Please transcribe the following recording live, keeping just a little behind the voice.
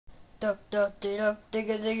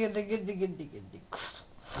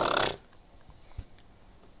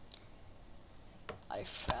I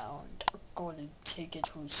found a golden ticket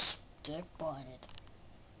who's stuck on it.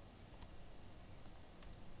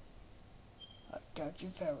 I got you,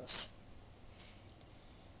 Ferris.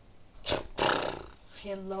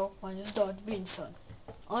 Hello, my name is Dr. Beanson.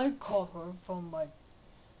 I call her from my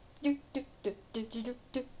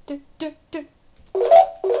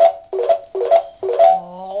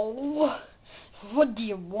Oh, what do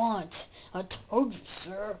you want? I told you,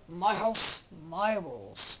 sir. My house, my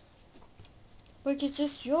rules. But it's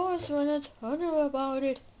just yours when I told her about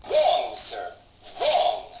it. Wrong, sir.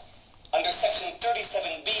 Wrong. Under Section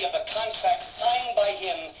 37B of the contract signed by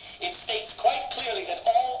him, it states quite clearly that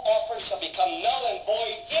all offers shall become null and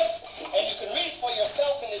void if, and you can read it for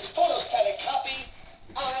yourself in this photostatic copy,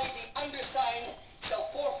 I, the undersigned, shall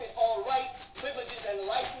forfeit all rights, privileges, and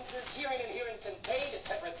licenses herein and herein contained,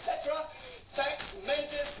 etc., etc., fax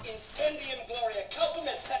mentis incendium gloria culpum,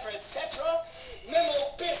 etc., etc., memo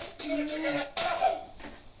bis punitum.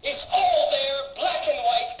 It's all there, black and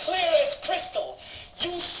white, clear as crystal.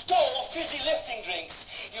 You stole fizzy lifting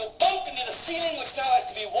drinks. You bumped into the ceiling, which now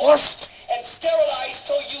has to be washed and sterilized,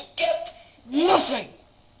 so you get Nothing.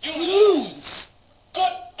 You lose.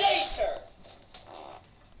 Good day, sir.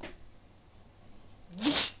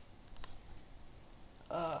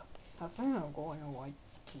 I think I'm going away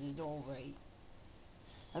to the doorway.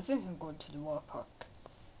 I think I'm going to the water park.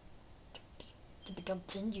 To be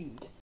continued.